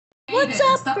what's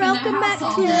up? Welcome back to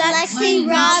Lexi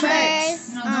Roberts.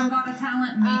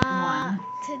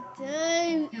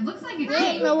 Today, I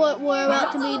don't know what we're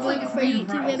about to be doing for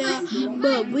YouTube video,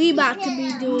 but we about to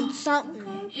be doing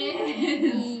something.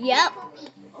 Yep.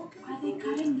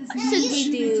 Should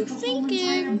we do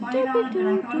thinking?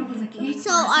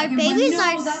 So our babies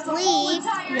are asleep,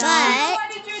 but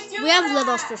we have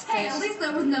little sisters. At least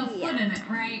there was no foot in it,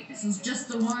 right? This is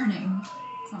just a warning.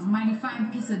 It's a mighty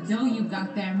fine piece of dough you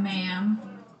got there, ma'am.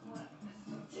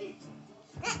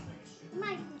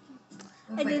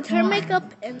 I did her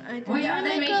makeup and I did Wait, are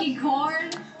they making corn?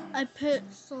 I put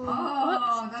some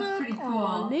that's pretty cool.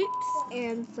 on lips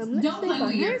and some Don't lipstick play on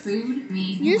with your hers. food.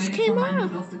 Yours came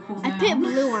out. I put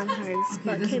blue on hers, Okay,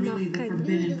 but this came is out really the kind of.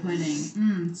 forbidden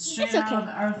pudding. Straight It's out okay. of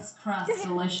the earth's crust,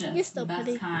 delicious. You're still the best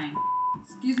pretty. kind.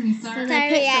 Excuse me, sir.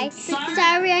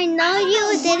 sorry, I know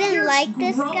you didn't like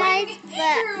this, guys,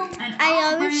 but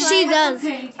I always She does.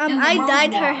 I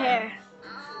dyed her hair.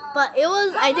 But it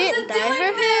was, I didn't dye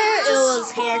her hair, it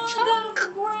was hair chalk.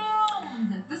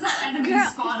 This is our enemy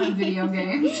spotted video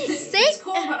game. It's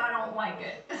cool, but I don't like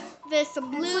it. There's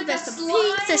some blue, there's some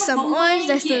pink, there's some orange,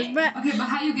 there's some red. Okay, but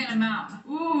how you get him out?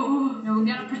 Ooh, no, we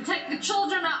gotta protect the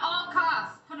children at all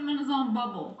costs. Put him in his own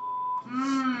bubble.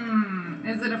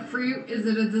 Is it a fruit? Is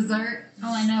it a dessert?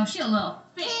 Oh, I know, she a little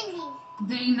thick.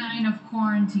 Day 9 of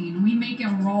quarantine. We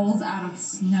making rolls out of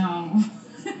snow.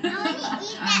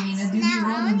 I mean, it do be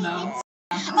rolling though.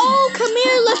 Oh, come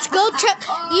here, let's go check.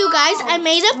 You guys, I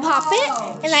made a poppet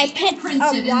and I put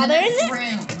water in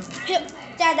it.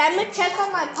 Dad, I'm gonna check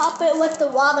on my poppet with the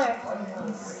water.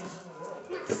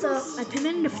 So I put it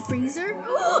in the freezer.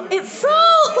 It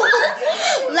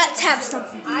froze! Let's have some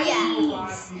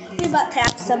ice. We're about to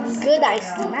have some good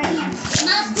ice tonight.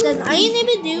 Then all you need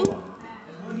to do.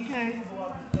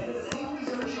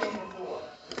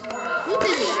 Who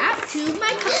did that to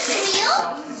my cupcake?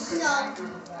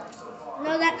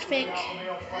 No, that's fake.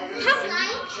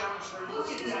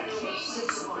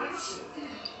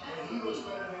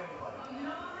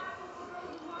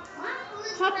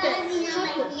 Pop it.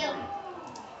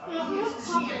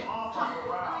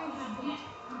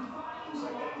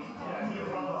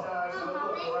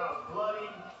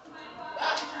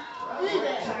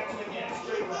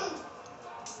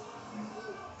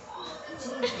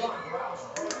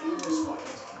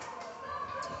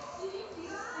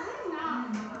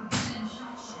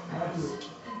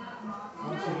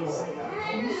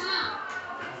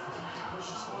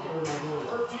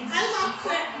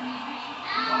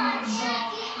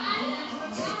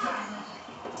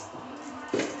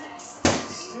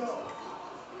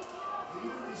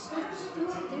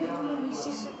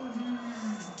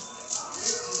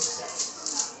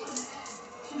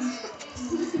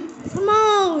 Come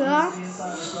on, yeah.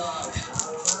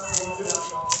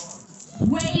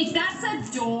 Wait, that's a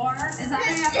door? Is that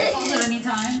how you have to close at any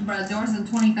time? Bro, doors in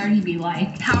 2030 be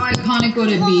like. How iconic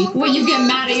would it be when you get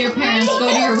mad at your parents, go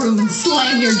to your room, and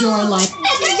slam your door like.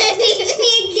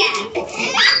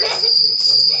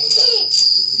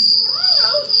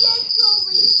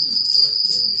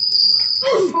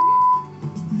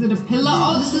 Is it a pillow?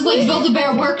 Oh, this is like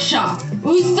Build-A-Bear Workshop.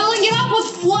 Oh, he's filling it up with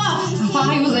fluff. I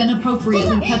thought he was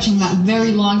inappropriately touching that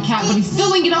very long cat, but he's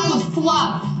filling it up with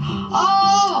fluff.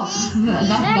 Oh,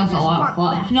 that's a lot of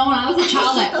fluff. You know, when I was a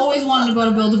child, I always wanted to go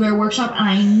to Build-A-Bear Workshop, and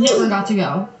I never got to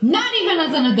go. Not even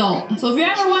as an adult. So if you're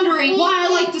ever wondering why I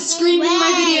like to scream in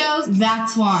my videos,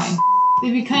 that's why. They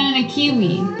be cutting a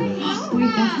kiwi. Wait,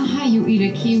 that's not how you eat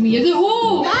a kiwi, is it?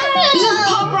 Ooh, it just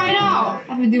popped right out.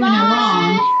 I've been doing it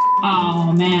wrong.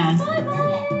 Oh, man.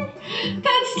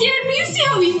 That scared me. You see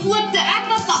how he flipped it? I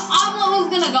thought the omelet was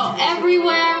going to go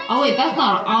everywhere. Oh, wait, that's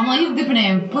not an omelet. He's dipping it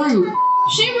in fruit.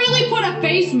 She really put a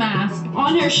face mask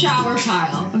on her shower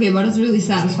tile. Okay, but it's really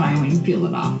satisfying when you peel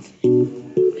it off.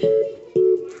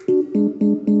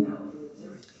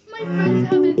 My friends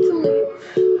haven't to leave.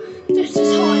 This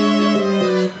is hard.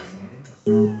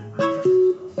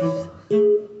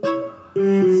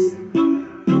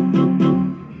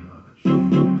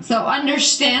 So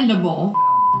understandable.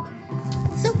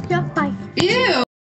 So, yeah, bye. Ew.